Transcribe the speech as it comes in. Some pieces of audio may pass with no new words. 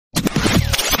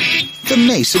The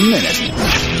Mason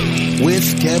Minute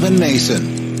with Kevin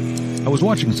Mason. I was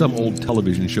watching some old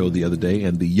television show the other day,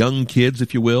 and the young kids,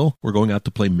 if you will, were going out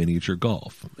to play miniature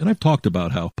golf. And I've talked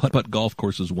about how putt-putt golf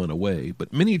courses went away,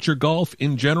 but miniature golf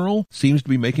in general seems to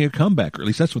be making a comeback, or at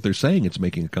least that's what they're saying, it's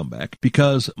making a comeback,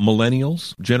 because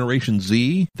millennials, Generation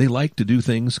Z, they like to do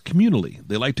things communally.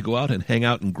 They like to go out and hang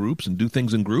out in groups and do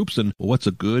things in groups, and what's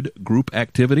a good group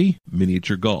activity?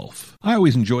 Miniature golf. I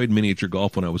always enjoyed miniature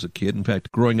golf when I was a kid. In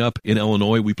fact, growing up in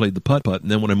Illinois, we played the putt-putt, and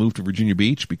then when I moved to Virginia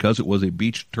Beach, because it was a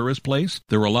beach tourist place,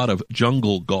 there were a lot of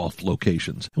jungle golf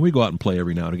locations. And we go out and play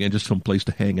every now and again, just some place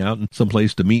to hang out and some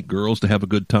place to meet girls, to have a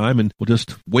good time, and we'll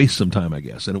just waste some time, I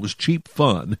guess. And it was cheap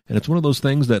fun. And it's one of those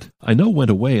things that I know went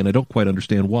away, and I don't quite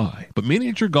understand why. But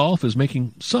miniature golf is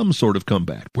making some sort of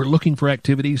comeback. We're looking for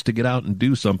activities to get out and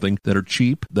do something that are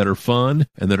cheap, that are fun,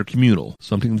 and that are communal.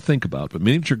 Something to think about. But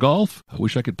miniature golf, I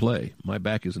wish I could play. My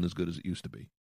back isn't as good as it used to be.